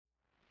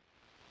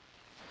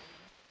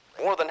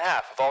More than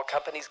half of all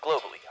companies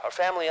globally are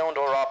family-owned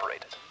or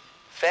operated.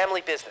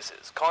 Family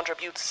businesses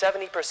contribute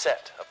 70%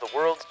 of the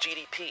world's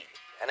GDP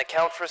and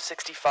account for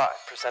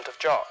 65% of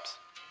jobs.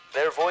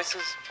 Their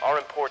voices are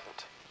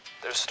important.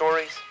 Their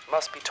stories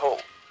must be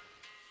told.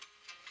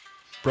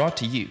 Brought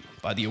to you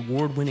by the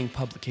award-winning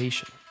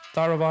publication,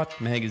 Tharawat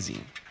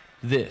Magazine.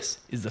 This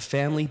is the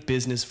Family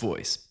Business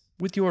Voice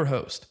with your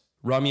host,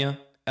 Ramia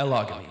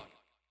El-Agami.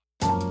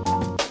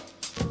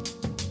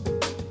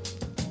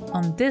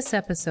 On this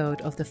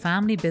episode of the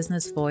Family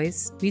Business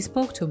Voice, we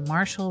spoke to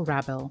Marshall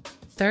Rabil,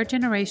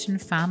 third-generation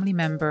family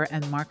member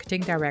and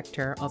marketing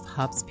director of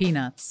Hubs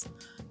Peanuts.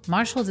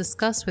 Marshall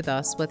discussed with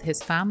us what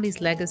his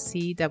family's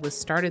legacy that was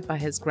started by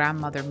his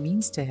grandmother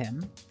means to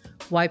him,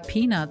 why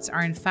peanuts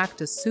are in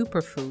fact a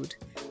superfood,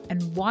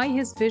 and why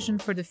his vision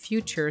for the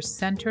future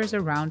centers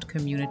around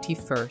community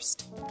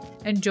first.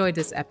 Enjoy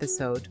this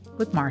episode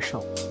with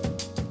Marshall.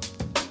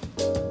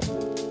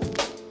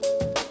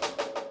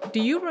 Do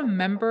you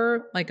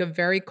remember like a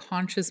very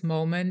conscious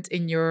moment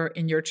in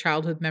your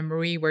childhood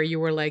memory where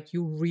you were like,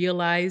 you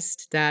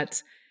realized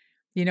that,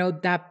 you know,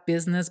 that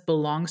business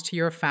belongs to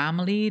your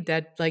family,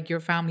 that like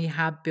your family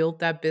had built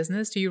that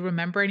business? Do you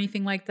remember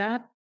anything like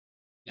that?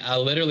 I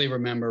literally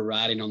remember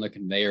riding on the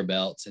conveyor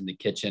belts in the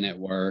kitchen at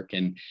work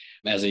and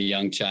as a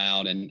young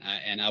child. And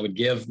I would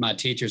give my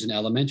teachers in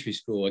elementary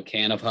school a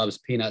can of Hubs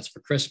peanuts for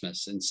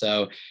Christmas. And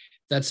so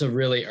that's a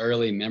really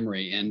early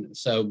memory. And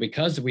so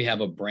because we have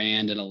a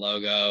brand and a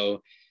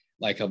logo,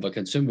 like of a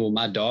consumable,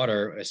 my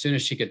daughter, as soon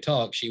as she could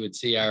talk, she would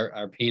see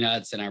our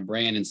peanuts and our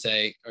brand and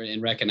say,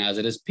 and recognize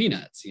it as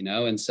peanuts, you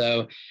know? And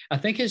so I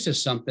think it's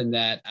just something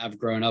that I've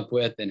grown up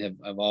with and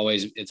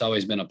it's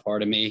always been a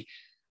part of me.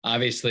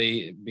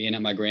 Obviously, being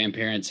at my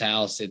grandparents'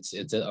 house, it's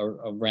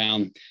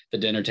around the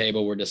dinner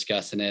table, we're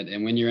discussing it.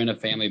 And when you're in a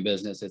family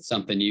business, it's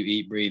something you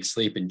eat, breathe,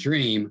 sleep, and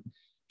dream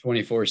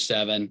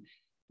 24/7.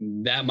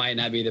 That might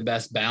not be the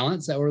best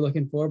balance that we're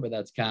looking for, but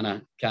that's kind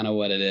of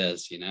what it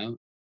is, you know?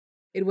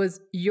 It was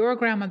your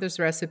grandmother's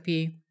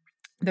recipe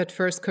that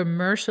first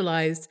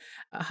commercialized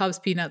Hubs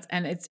Peanuts.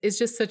 And it's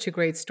just such a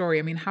great story.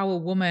 I mean, how a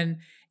woman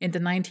in the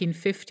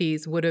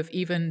 1950s would have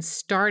even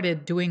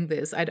started doing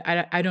this,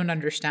 I don't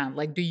understand.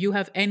 Like, do you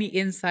have any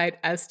insight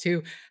as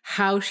to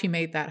how she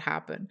made that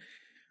happen?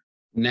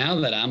 Now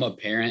that I'm a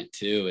parent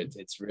too,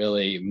 it's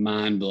really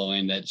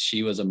mind-blowing that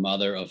she was a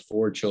mother of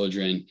 4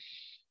 children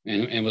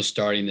and was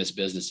starting this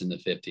business in the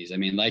 50s. I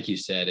mean, like you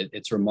said,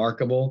 it's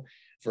remarkable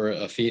for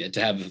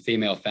to have a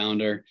female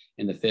founder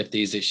in the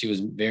 50s. That she was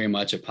very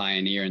much a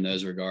pioneer in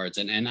those regards.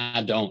 And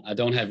I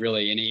don't have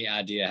really any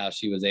idea how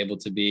she was able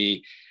to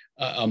be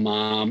a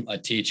mom, a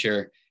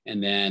teacher,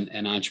 and then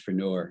an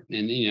entrepreneur.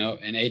 And, you know,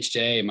 and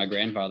HJ, my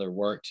grandfather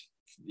worked,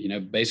 you know,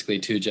 basically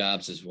 2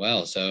 jobs as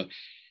well. So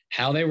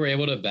how they were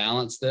able to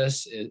balance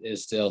this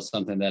is still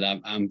something that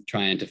I'm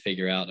trying to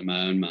figure out in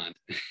my own mind.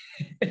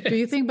 Do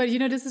you think, but you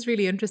know, this is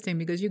really interesting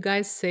because you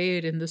guys say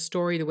it in the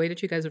story, the way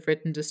that you guys have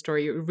written the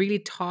story, you're really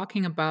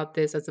talking about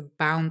this as a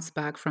bounce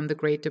back from the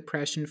Great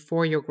Depression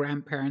for your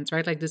grandparents,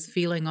 right? Like this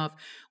feeling of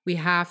we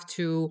have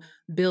to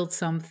build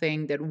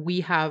something that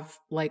we have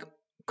like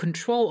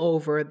control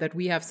over, that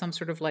we have some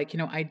sort of like, you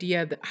know,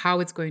 idea that how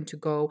it's going to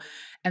go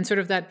and sort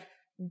of that.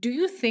 Do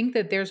you think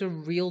that there's a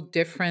real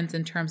difference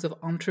in terms of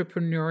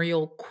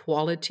entrepreneurial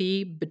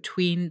quality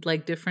between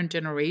like different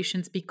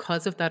generations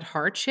because of that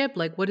hardship?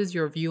 Like, what is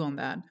your view on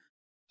that?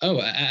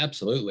 Oh,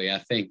 absolutely. I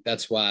think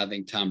that's why I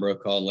think Tom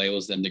Brokaw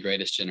labels them the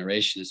greatest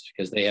generation, is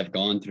because they have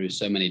gone through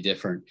so many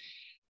different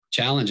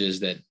challenges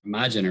that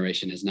my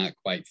generation has not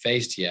quite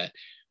faced yet.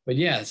 But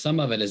yeah,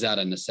 some of it is out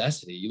of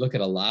necessity. You look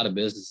at a lot of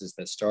businesses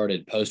that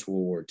started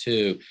post-World War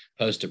II,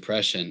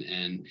 post-Depression,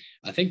 and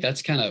I think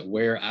that's kind of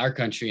where our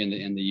country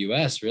in the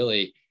U.S.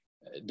 really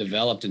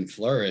developed and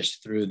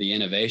flourished through the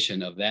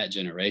innovation of that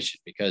generation,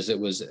 because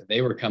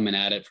they were coming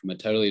at it from a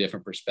totally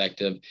different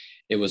perspective.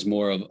 It was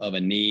more of a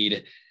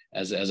need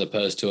as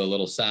opposed to a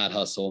little side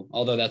hustle,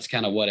 although that's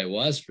kind of what it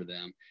was for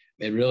them.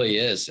 It really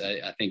is.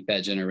 I think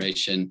that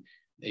generation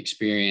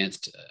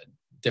experienced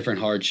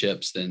different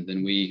hardships than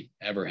we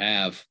ever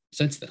have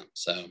since then.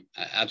 So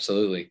I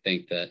absolutely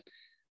think that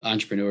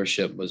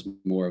entrepreneurship was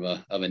more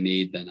of a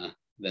need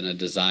than a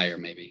desire,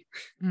 maybe.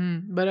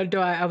 But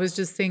I was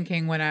just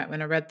thinking when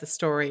I read the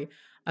story,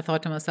 I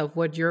thought to myself,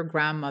 what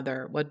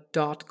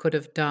Dot could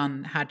have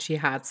done had she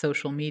had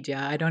social media.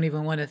 I don't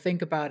even want to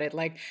think about it.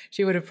 Like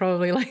she would have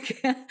probably like,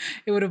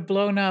 it would have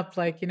blown up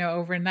like, you know,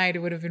 overnight. It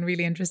would have been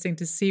really interesting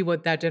to see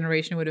what that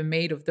generation would have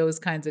made of those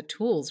kinds of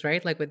tools,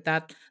 right? Like with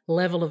that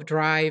level of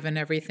drive and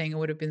everything, it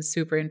would have been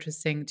super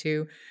interesting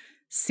to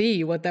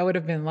see what that would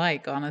have been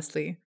like,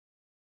 honestly.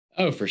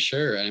 Oh, for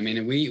sure. I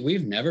mean,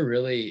 we've never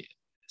really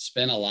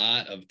spent a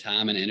lot of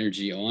time and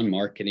energy on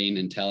marketing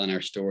and telling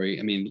our story.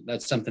 I mean,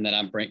 that's something that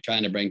I'm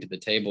trying to bring to the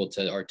table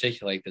to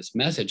articulate this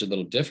message a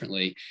little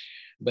differently,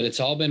 but it's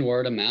all been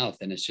word of mouth.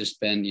 And it's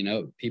just been, you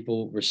know,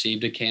 people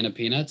received a can of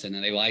peanuts and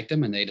then they liked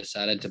them and they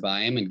decided to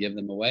buy them and give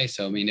them away.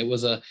 So, I mean, it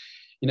was a,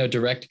 you know,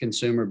 direct to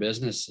consumer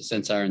business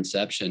since our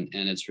inception.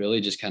 And it's really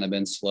just kind of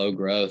been slow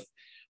growth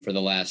for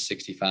the last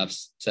 65,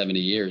 70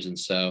 years. And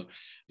so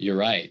you're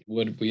right.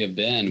 Would we have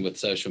been with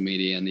social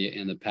media and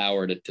the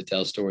power to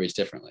tell stories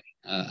differently?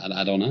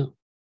 I don't know.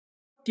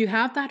 You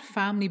have that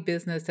family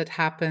business that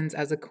happens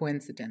as a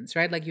coincidence,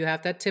 right? Like you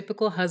have that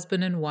typical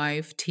husband and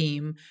wife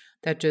team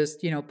that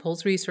just,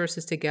 pulls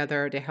resources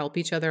together, they help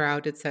each other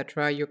out,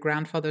 etc. Your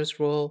grandfather's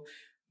role,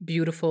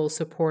 beautiful,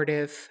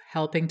 supportive,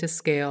 helping to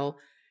scale,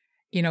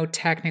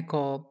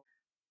 technical.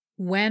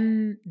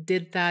 When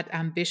did that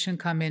ambition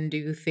come in, do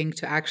you think,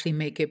 to actually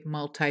make it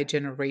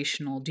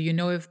multi-generational? Do you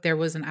know if there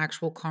was an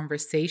actual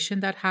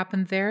conversation that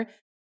happened there?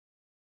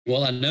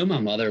 Well, I know my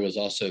mother was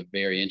also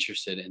very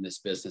interested in this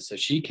business. So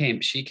she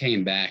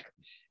came back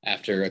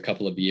after a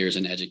couple of years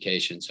in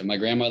education. So my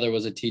grandmother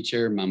was a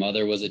teacher, my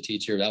mother was a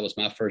teacher. That was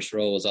my first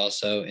role, was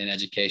also in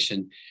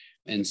education.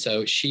 And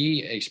so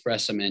she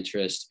expressed some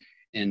interest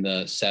in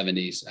the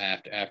 70s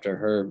after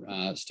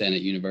her stint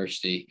at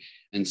university.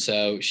 And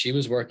so she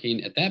was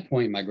working at that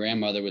point. My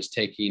grandmother was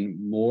taking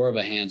more of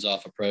a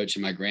hands-off approach,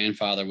 and my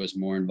grandfather was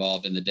more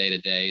involved in the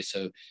day-to-day.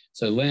 So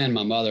Lynn,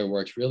 my mother,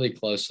 worked really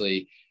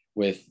closely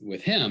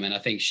with him, and I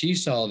think she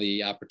saw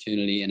the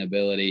opportunity and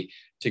ability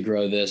to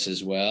grow this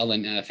as well.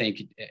 And I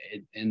think,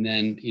 and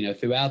then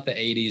throughout the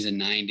 80s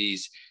and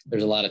 90s,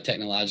 there's a lot of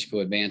technological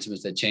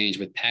advancements that changed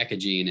with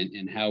packaging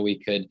and how we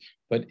could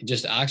put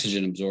just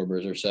oxygen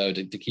absorbers or so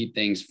to keep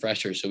things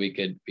fresher, so we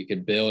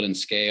could build and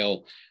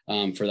scale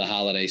for the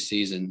holiday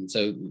season.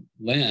 So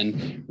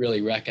Lynn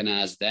really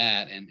recognized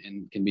that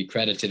and can be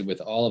credited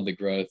with all of the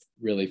growth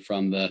really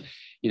from the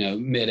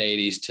mid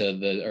 80s to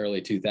the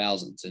early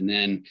 2000s. And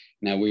then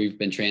now we've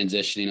been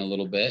transitioning a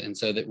little bit, and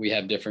so that we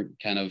have different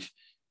kind of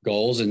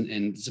goals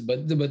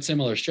but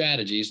similar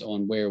strategies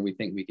on where we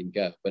think we can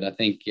go. But I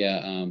think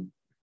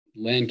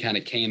Lynn kind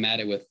of came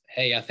at it with,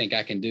 hey, I think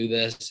I can do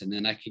this. And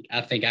then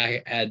I think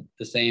I had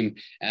the same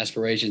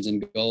aspirations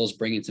and goals,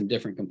 bringing some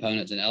different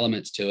components and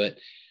elements to it.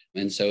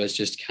 And so it's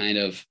just kind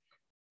of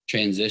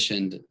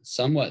transitioned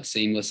somewhat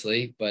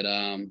seamlessly, but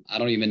I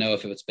don't even know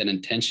if it's been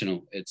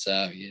intentional. It's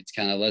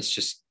kind of, let's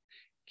just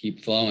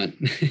keep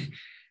flowing.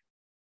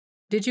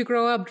 Did you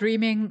grow up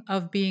dreaming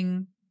of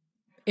being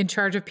in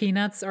charge of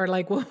peanuts, or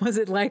like, what was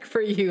it like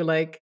for you?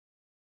 Like,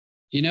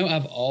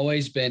 I've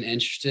always been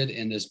interested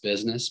in this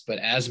business, but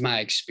as my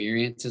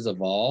experiences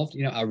evolved,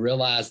 I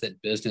realized that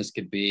business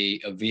could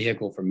be a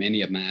vehicle for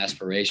many of my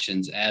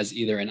aspirations as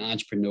either an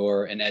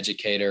entrepreneur, an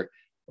educator,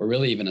 or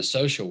really even a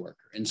social worker.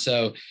 And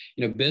so,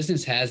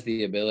 business has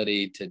the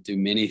ability to do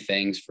many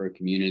things for a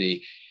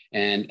community.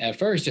 And at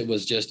first it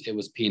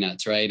was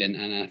peanuts, right? And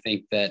I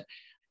think that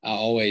I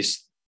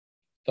always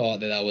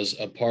thought that was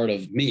a part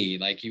of me.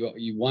 Like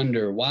you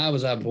wonder, why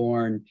was I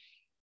born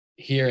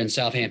here in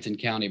Southampton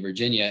County,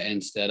 Virginia,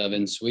 instead of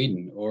in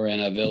Sweden or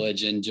in a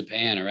village in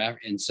Japan or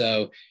Africa? And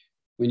so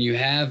when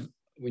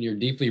you're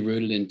deeply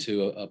rooted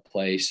into a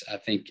place, I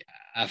think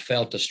I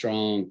felt a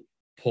strong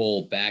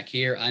pull back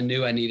here. I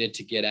knew I needed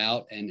to get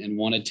out and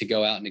wanted to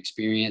go out and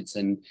experience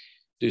and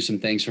do some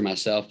things for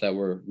myself that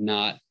were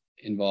not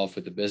involved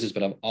with the business,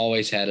 but I've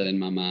always had it in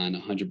my mind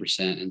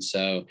 100%. And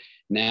so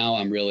now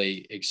I'm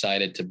really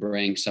excited to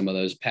bring some of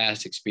those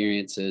past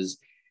experiences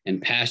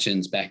and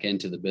passions back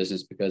into the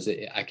business, because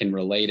I can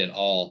relate it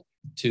all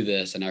to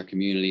this and our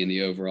community and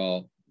the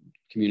overall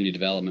community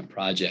development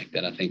project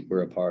that I think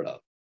we're a part of.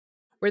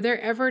 Were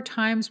there ever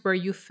times where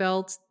you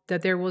felt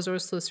that there was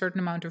also a certain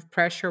amount of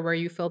pressure, where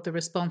you felt the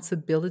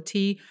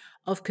responsibility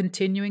of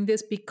continuing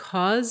this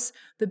because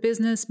the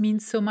business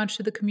means so much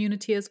to the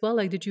community as well?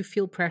 Like, did you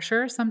feel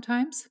pressure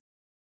sometimes?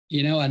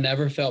 I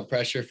never felt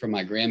pressure from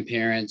my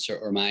grandparents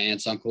or my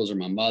aunts, uncles, or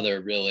my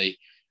mother, really.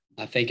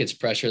 I think it's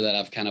pressure that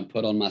I've kind of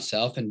put on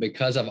myself. And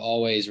because I've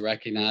always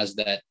recognized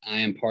that I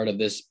am part of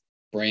this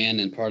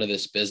brand and part of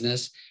this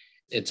business,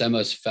 it's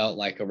almost felt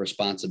like a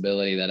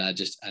responsibility that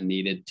I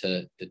needed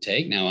to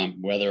take. Now,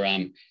 whether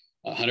I'm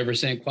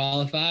 100%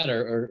 qualified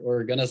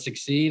or going to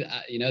succeed,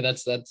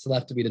 that's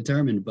left to be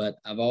determined. But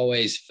I've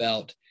always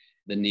felt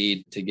the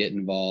need to get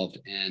involved,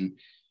 and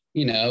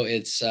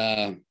it's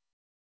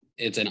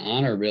an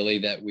honor really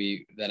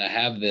that I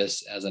have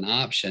this as an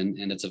option,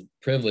 and it's a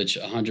privilege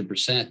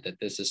 100% that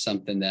this is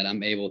something that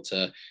I'm able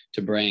to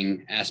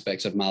bring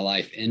aspects of my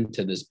life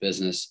into this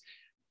business,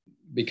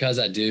 because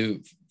I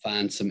do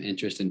find some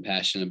interest and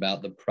passion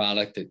about the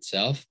product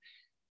itself.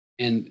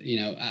 And,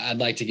 I'd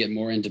like to get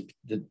more into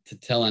to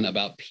telling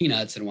about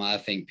peanuts and why I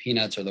think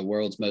peanuts are the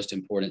world's most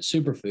important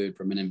superfood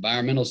from an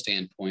environmental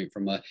standpoint,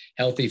 from a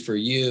healthy for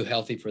you,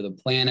 healthy for the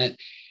planet,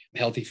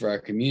 healthy for our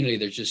community.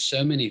 There's just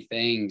so many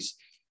things,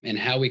 and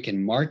how we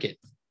can market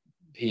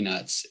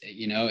peanuts.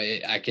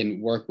 I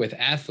can work with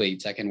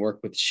athletes, I can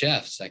work with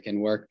chefs, I can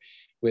work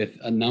with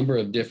a number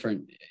of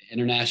different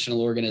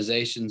international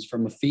organizations,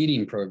 from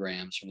feeding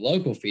programs, from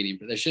local feeding.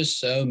 But there's just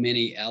so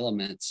many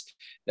elements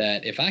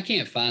that if I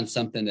can't find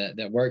something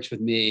that works with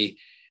me,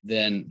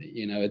 then,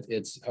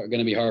 it's going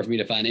to be hard for me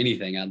to find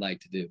anything I'd like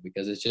to do,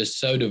 because it's just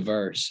so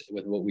diverse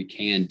with what we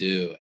can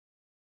do.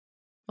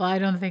 Well, I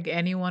don't think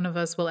any one of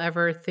us will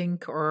ever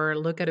think or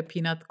look at a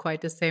peanut quite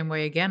the same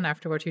way again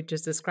after what you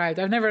just described.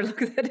 I've never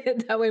looked at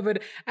it that way,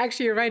 but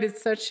actually, you're right. It's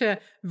such a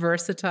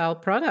versatile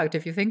product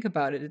if you think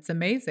about it. It's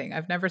amazing.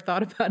 I've never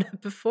thought about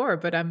it before,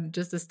 but I'm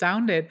just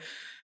astounded.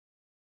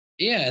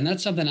 Yeah, and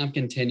that's something I'm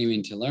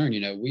continuing to learn.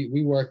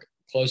 We work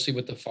closely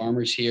with the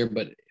farmers here,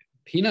 but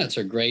peanuts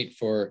are great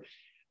for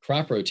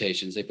crop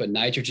rotations. They put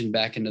nitrogen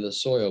back into the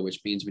soil,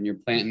 which means when you're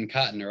planting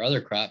cotton or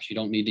other crops, you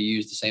don't need to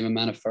use the same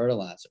amount of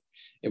fertilizer.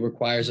 It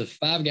requires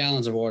 5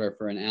 gallons of water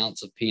for an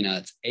ounce of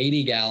peanuts,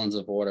 80 gallons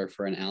of water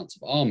for an ounce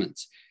of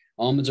almonds.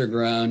 Almonds are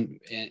grown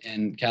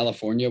in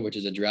California, which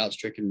is a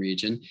drought-stricken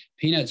region.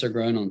 Peanuts are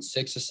grown on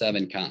 6 to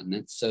 7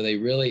 continents. So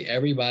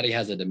everybody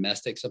has a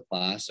domestic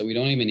supply. So we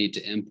don't even need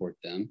to import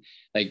them.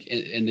 Like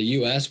in the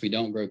US, we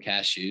don't grow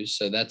cashews.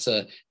 So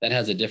that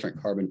has a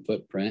different carbon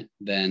footprint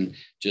than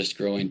just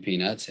growing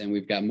peanuts. And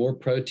we've got more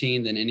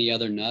protein than any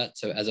other nut.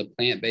 So as a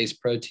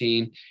plant-based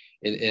protein,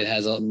 it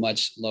has a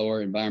much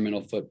lower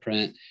environmental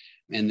footprint.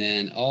 And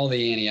then all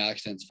the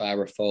antioxidants,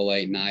 fiber,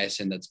 folate,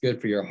 niacin, that's good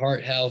for your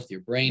heart health,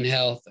 your brain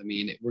health. I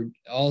mean, we're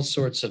all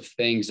sorts of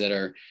things that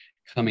are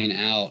coming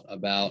out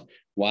about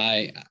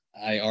why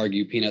I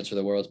argue peanuts are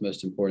the world's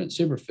most important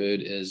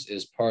superfood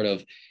is part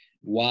of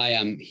why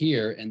I'm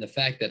here. And the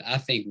fact that I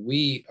think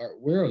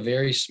we're a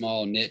very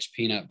small niche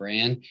peanut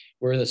brand.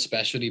 We're the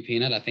specialty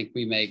peanut. I think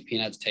we make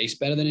peanuts taste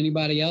better than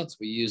anybody else.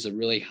 We use a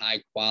really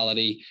high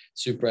quality,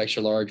 super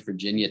extra large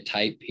Virginia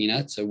type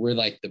peanut. So we're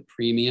like the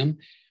premium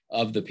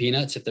of the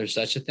peanuts, if there's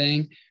such a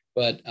thing.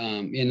 But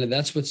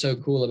that's what's so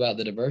cool about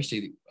the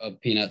diversity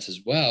of peanuts as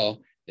well,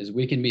 is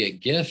we can be a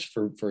gift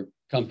for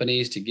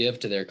companies to give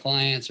to their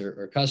clients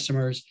or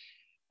customers,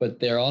 but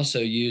they're also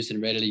used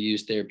in ready to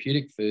use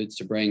therapeutic foods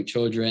to bring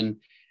children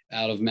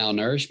out of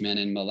malnourishment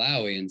in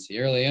Malawi and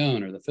Sierra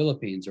Leone or the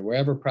Philippines or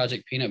wherever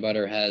Project Peanut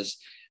Butter has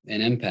an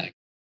impact.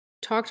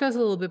 Talk to us a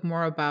little bit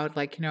more about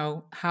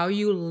how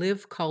you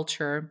live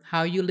culture,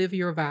 how you live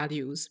your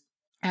values,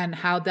 and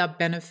how that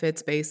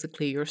benefits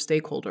basically your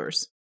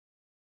stakeholders.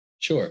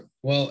 Sure.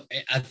 Well,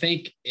 I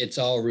think it's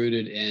all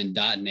rooted in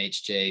Dot and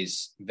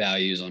HJ's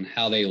values on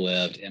how they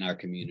lived in our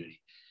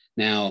community.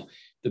 Now,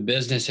 the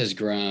business has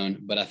grown,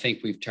 but I think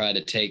we've tried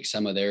to take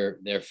some of their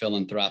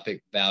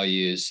philanthropic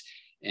values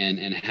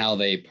and how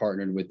they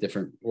partnered with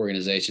different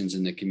organizations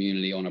in the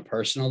community on a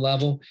personal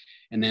level.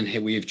 And then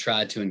we've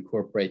tried to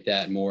incorporate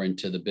that more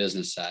into the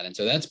business side. And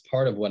so that's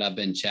part of what I've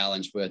been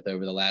challenged with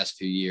over the last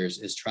few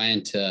years, is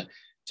trying to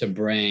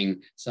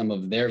bring some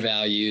of their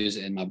values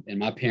and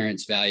my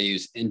parents'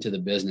 values into the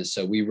business.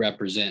 So we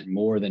represent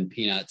more than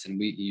peanuts,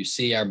 and you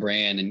see our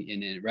brand and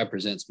it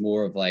represents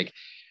more of like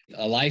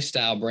a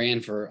lifestyle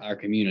brand for our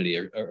community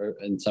or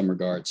in some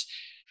regards.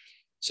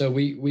 So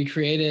we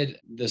created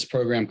this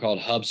program called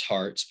Hub's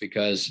Hearts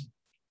because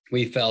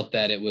we felt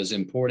that it was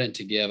important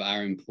to give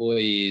our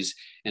employees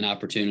an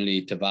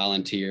opportunity to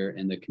volunteer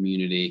in the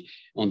community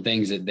on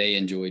things that they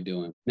enjoy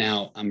doing.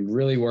 Now, I'm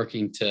really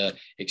working to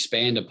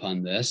expand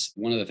upon this.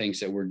 One of the things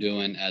that we're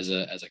doing as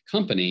a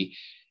company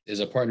is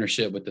a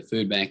partnership with the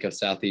Food Bank of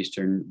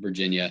Southeastern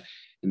Virginia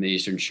and the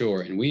Eastern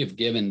Shore. And we have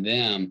given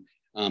them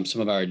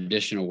some of our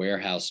additional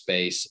warehouse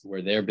space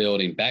where they're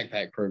building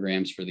backpack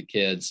programs for the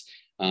kids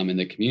in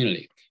the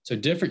community. So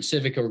different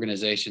civic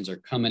organizations are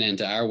coming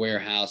into our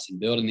warehouse and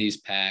building these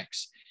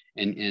packs.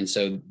 And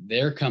so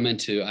they're coming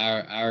to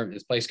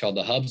this place called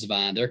the Hub's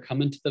Vine. They're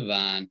coming to the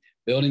Vine,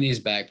 building these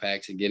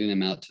backpacks and getting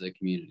them out to the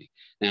community.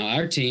 Now,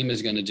 our team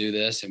is going to do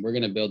this, and we're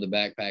going to build the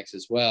backpacks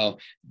as well.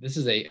 This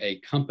is a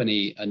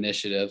company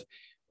initiative,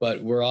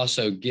 but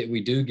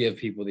we do give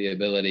people the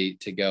ability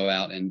to go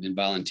out and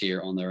volunteer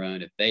on their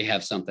own if they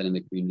have something in the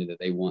community that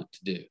they want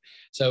to do.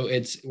 So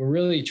we're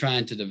really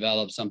trying to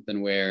develop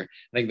something where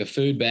I think the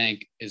food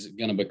bank is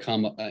going to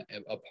become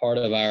a part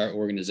of our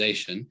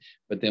organization,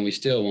 but then we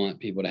still want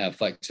people to have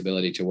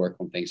flexibility to work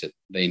on things that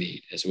they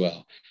need as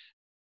well.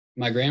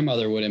 My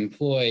grandmother would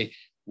employ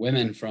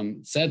women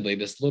from Sedley,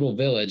 this little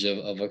village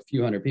of a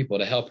few hundred people,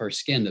 to help her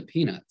skin the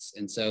peanuts.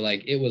 And so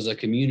it was a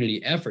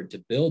community effort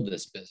to build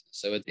this business.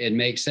 So it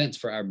makes sense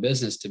for our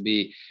business to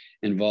be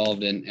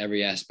involved in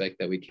every aspect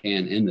that we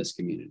can in this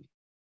community.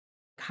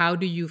 How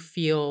do you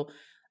feel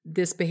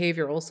this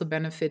behavior also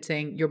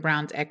benefiting your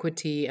brand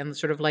equity and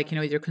sort of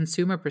your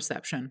consumer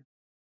perception?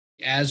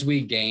 As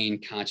we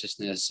gain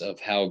consciousness of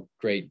how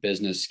great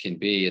business can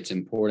be, it's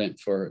important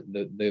for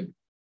the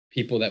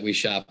people that we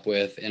shop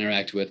with,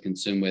 interact with,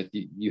 consume with,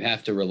 you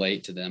have to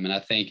relate to them. And I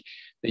think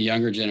the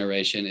younger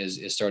generation is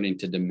starting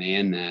to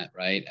demand that,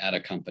 right, out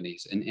of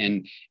companies,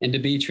 and to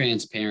be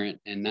transparent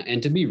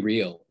and to be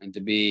real and to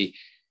be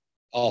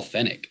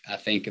authentic. I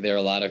think there are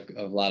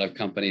a lot of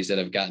companies that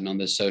have gotten on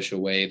this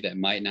social wave that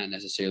might not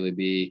necessarily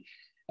be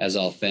as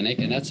authentic.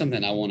 And that's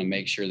something I want to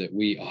make sure that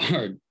we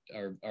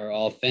are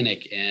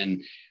authentic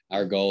in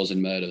our goals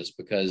and motives,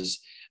 because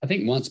I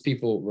think once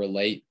people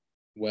relate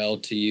well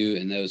to you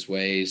in those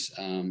ways,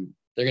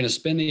 they're going to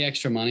spend the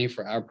extra money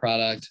for our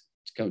product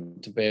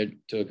compared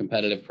to a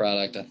competitive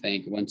product. I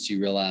think once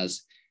you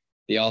realize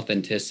the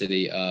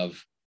authenticity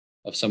of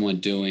someone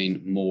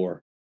doing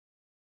more.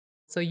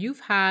 So you've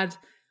had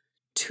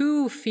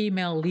two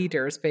female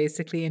leaders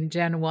basically in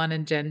Gen 1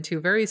 and Gen 2,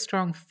 very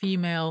strong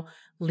female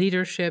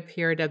leadership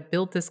here that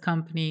built this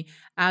company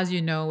as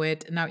you know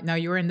it. Now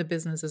you're in the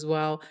business as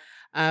well.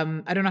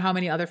 I don't know how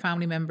many other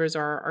family members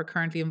are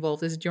currently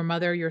involved. Is it your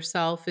mother,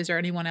 yourself? Is there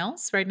anyone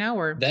else right now?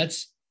 Or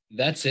That's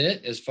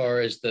it as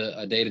far as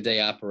the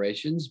day-to-day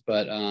operations.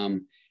 But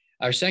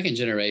our second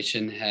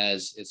generation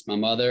it's my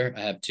mother.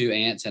 I have two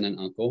aunts and an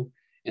uncle.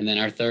 And then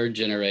our third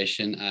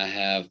generation, I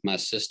have my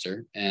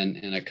sister and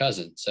a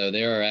cousin. So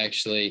there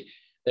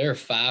are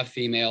five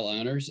female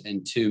owners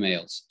and two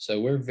males.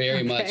 So we're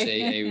very much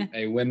okay.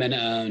 a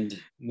women-owned,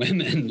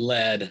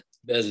 women-led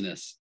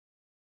business.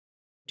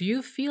 Do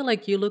you feel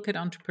like you look at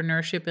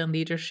entrepreneurship and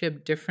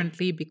leadership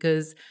differently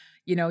because,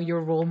 you know,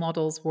 your role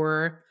models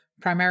were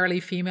primarily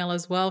female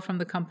as well from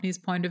the company's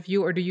point of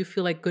view? Or do you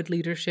feel like good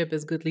leadership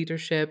is good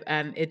leadership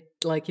and it,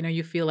 like, you know,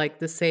 you feel like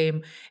the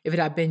same if it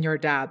had been your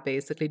dad,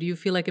 basically? Do you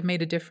feel like it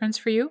made a difference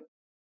for you?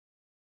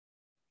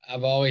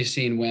 I've always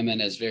seen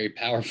women as very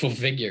powerful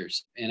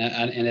figures, and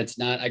it's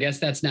not. I guess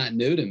that's not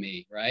new to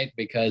me, right?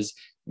 Because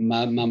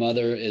my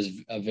mother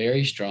is a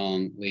very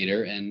strong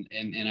leader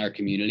in our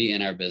community,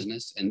 in our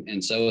business,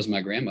 and so is my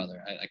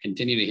grandmother. I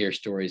continue to hear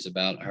stories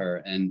about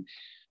her, and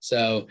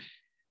so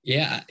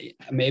yeah,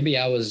 maybe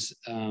I was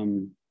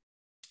unaware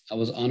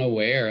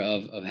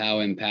of how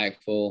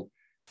impactful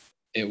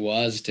it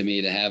was to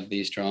me to have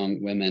these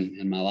strong women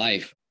in my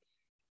life.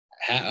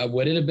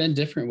 Would it have been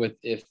different with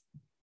if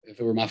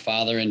it were my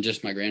father and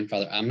just my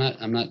grandfather? I'm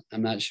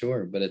not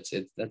sure, but it's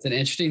that's an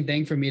interesting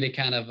thing for me to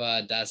kind of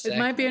It dissect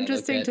might be when I look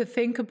interesting at. to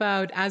think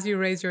about as you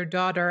raise your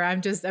daughter.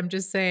 I'm just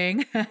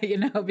saying, you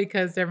know,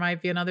 because there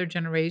might be another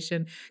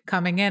generation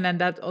coming in, and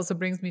that also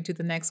brings me to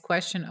the next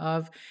question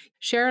of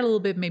share a little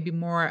bit, maybe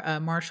more,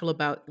 Marshall,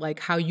 about like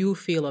how you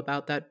feel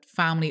about that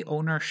family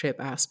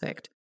ownership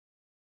aspect.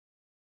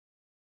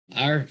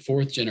 Our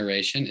fourth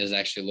generation is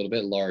actually a little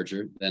bit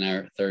larger than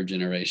our third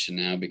generation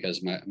now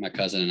because my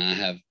cousin and I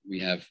have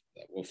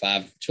well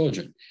five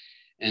children,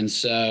 and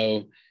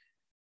so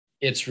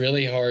it's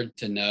really hard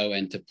to know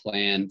and to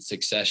plan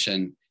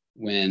succession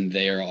when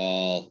they are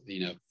all,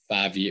 you know,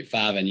 5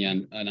 and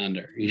young and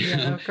under, you Yeah,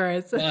 know. of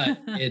course. But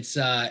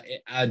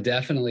I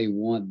definitely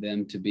want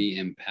them to be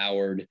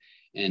empowered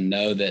and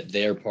know that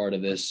they're part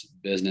of this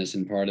business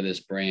and part of this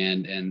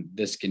brand, and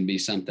this can be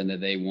something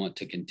that they want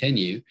to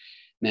continue.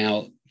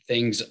 Now,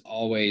 things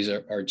always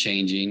are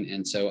changing,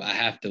 and so I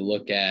have to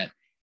look at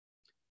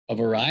a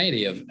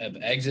variety of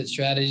exit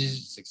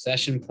strategies,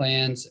 succession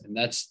plans, and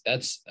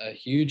that's a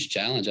huge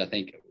challenge. I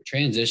think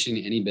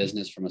transitioning any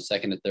business from a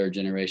second to third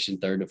generation,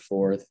 third to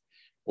fourth,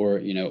 or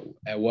you know,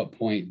 at what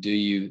point do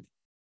you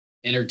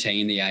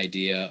entertain the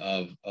idea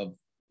of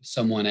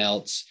someone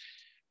else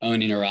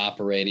owning or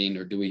operating,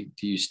 or do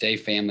you stay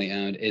family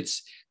owned?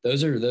 It's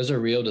those are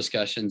real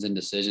discussions and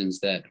decisions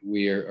that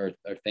we are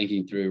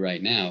thinking through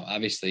right now.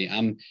 Obviously,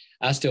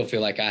 I still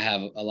feel like I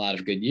have a lot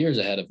of good years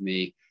ahead of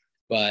me,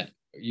 but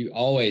you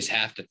always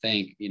have to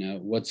think, you know,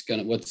 what's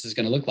this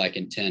going to look like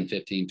in 10,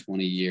 15,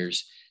 20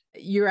 years.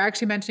 You're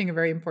actually mentioning a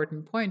very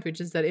important point, which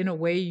is that in a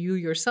way, you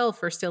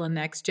yourself are still a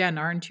next gen,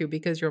 aren't you?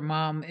 Because your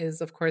mom is,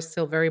 of course,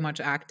 still very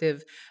much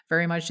active,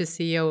 very much the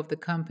CEO of the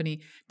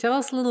company. Tell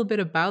us a little bit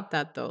about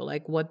that, though,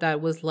 like what that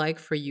was like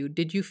for you.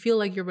 Did you feel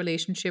like your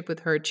relationship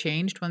with her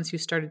changed once you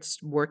started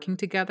working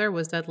together?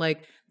 Was that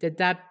like, did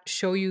that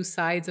show you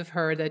sides of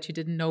her that you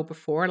didn't know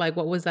before? Like,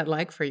 what was that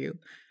like for you?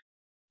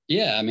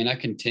 Yeah, I mean, I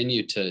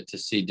continue to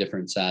see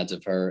different sides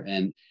of her,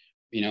 and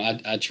you know,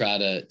 I try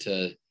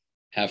to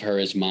have her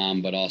as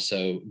mom, but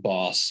also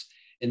boss,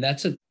 and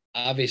that's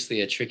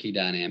obviously a tricky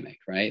dynamic,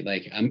 right?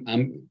 Like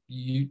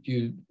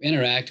you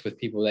interact with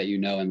people that you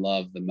know and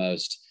love the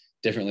most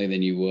differently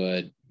than you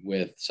would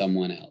with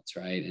someone else,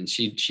 right? And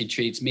she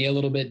treats me a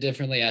little bit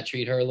differently. I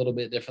treat her a little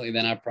bit differently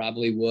than I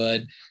probably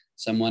would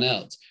someone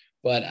else.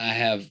 But I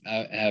have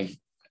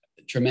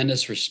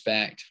tremendous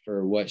respect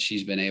for what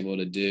she's been able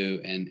to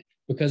do, and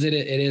because it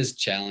is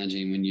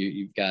challenging when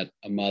you've got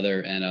a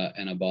mother and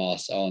a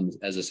boss all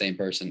as the same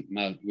person.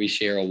 We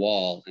share a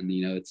wall, and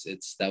you know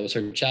it's that was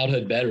her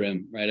childhood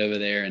bedroom right over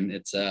there, and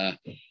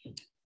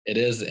it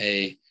is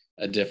a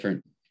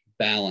different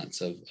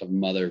balance of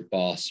mother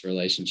boss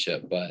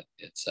relationship, but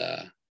it's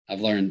I've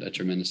learned a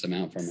tremendous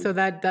amount from her. So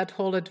that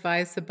whole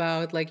advice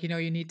about, like, you know,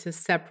 you need to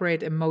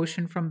separate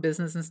emotion from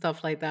business and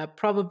stuff like that,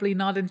 probably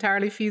not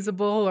entirely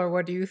feasible, or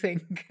what do you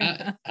think?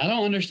 I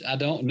don't understand. I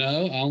don't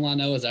know. All I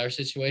know is our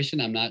situation.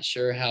 I'm not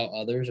sure how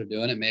others are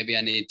doing it. Maybe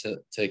I need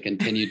to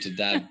continue to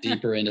dive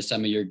deeper into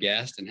some of your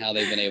guests and how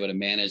they've been able to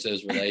manage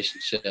those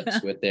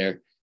relationships with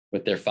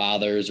their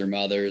fathers or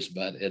mothers.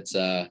 But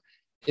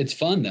it's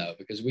fun though,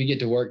 because we get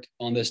to work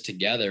on this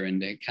together and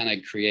to kind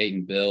of create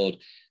and build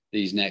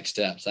these next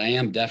steps. I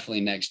am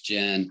definitely next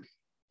gen,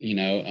 you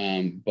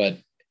know, but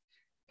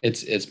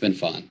it's been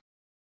fun.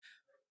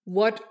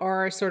 What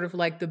are sort of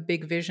like the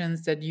big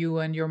visions that you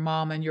and your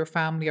mom and your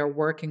family are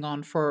working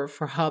on for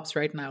hubs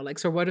right now? Like,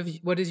 so what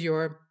is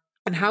your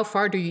And how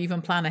far do you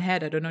even plan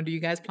ahead? I don't know. Do you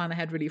guys plan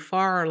ahead really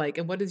far?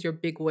 And what is your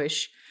big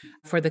wish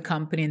for the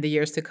company in the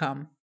years to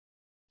come?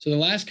 So the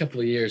last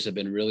couple of years have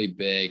been really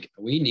big.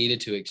 We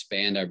needed to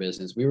expand our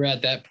business. We were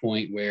at that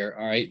point where,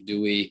 all right, do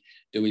we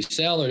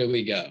sell or do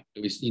we go?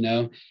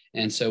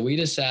 And so we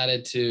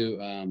decided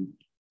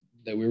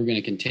that we were going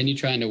to continue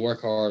trying to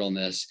work hard on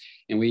this.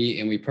 And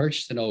we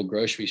purchased an old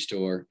grocery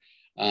store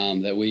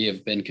that we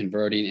have been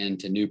converting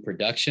into new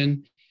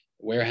production,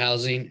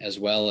 warehousing, as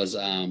well as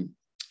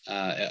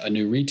a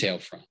new retail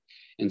front.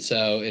 And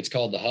so it's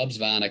called the Hubs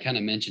Vine. I kind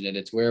of mentioned it.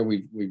 It's where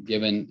we've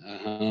given a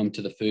home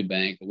to the food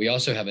bank. But we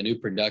also have a new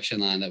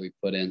production line that we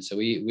put in. So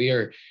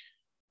we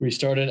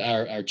started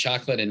our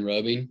chocolate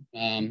enrobing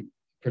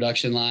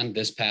production line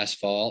this past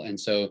fall. And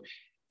so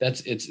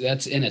that's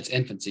in its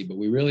infancy, but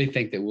we really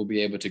think that we'll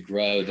be able to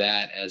grow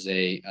that as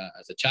a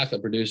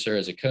chocolate producer,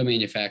 as a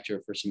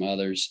co-manufacturer for some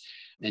others,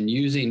 and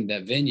using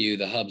that venue,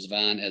 the Hubs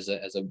Vine, as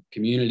a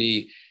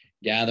community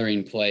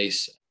gathering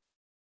place.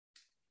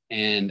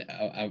 And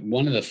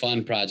one of the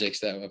fun projects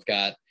that I've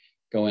got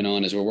going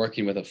on is we're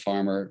working with a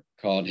farmer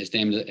his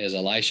name is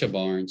Elisha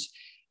Barnes,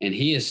 and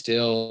he is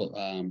still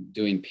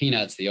doing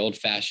peanuts the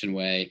old-fashioned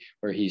way,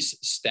 where he's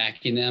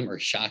stacking them or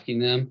shocking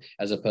them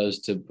as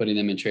opposed to putting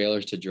them in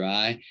trailers to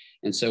dry.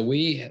 And so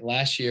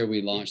last year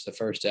we launched the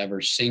first ever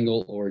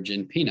single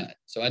origin peanut.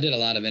 So I did a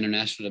lot of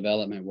international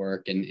development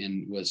work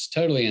and was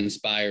totally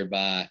inspired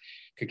by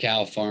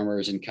cacao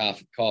farmers and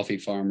coffee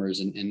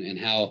farmers and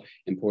how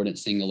important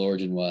single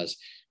origin was.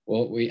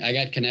 Well, I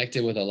got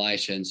connected with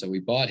Elisha, and so we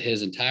bought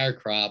his entire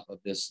crop of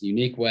this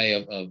unique way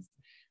of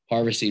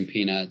harvesting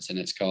peanuts, and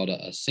it's called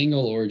a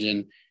single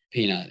origin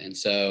peanut. And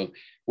so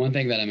one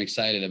thing that I'm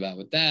excited about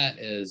with that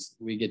is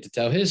we get to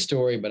tell his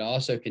story, but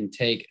also can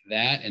take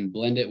that and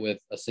blend it with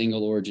a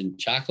single origin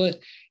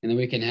chocolate. And then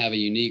we can have a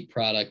unique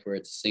product where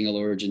it's a single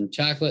origin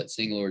chocolate,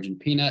 single origin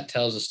peanut,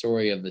 tells the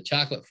story of the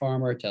chocolate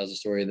farmer, tells the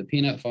story of the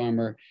peanut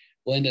farmer,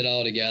 blend it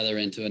all together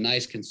into a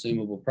nice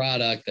consumable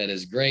product that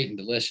is great and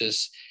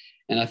delicious.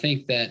 And I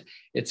think that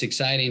it's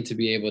exciting to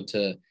be able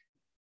to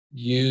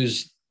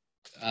use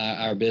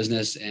our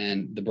business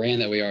and the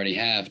brand that we already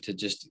have to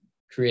just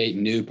create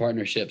new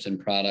partnerships and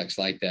products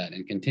like that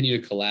and continue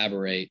to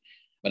collaborate.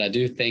 But I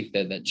do think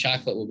that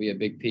chocolate will be a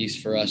big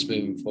piece for us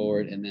moving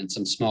forward, and then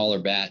some smaller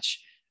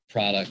batch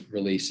product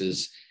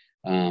releases.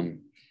 And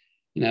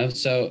I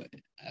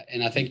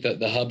think that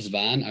the Hubs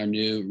Vine, our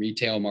new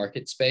retail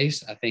market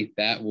space, I think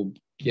that will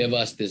give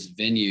us this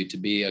venue to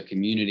be a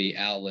community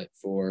outlet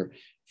for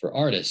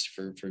artists,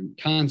 for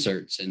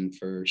concerts, and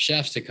for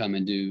chefs to come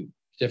and do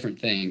different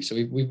things. So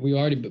we've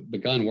already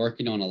begun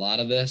working on a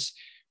lot of this,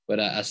 but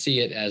I see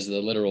it as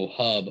the literal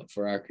hub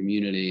for our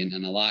community,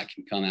 and a lot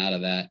can come out of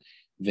that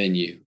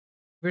venue.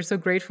 We're so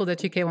grateful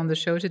that you came on the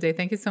show today.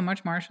 Thank you so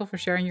much, Marshall, for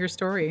sharing your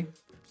story.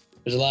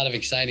 There's a lot of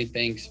exciting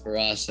things for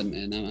us,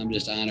 and I'm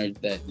just honored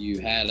that you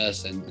had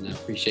us, and I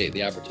appreciate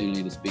the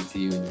opportunity to speak to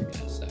you and your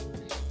guests. So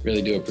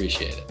really do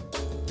appreciate it.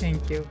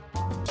 Thank you.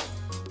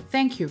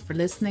 Thank you for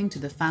listening to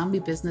the Family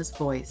Business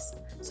Voice.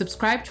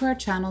 Subscribe to our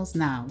channels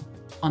now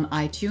on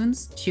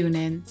iTunes,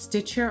 TuneIn,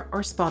 Stitcher,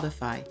 or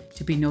Spotify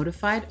to be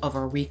notified of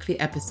our weekly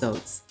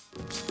episodes.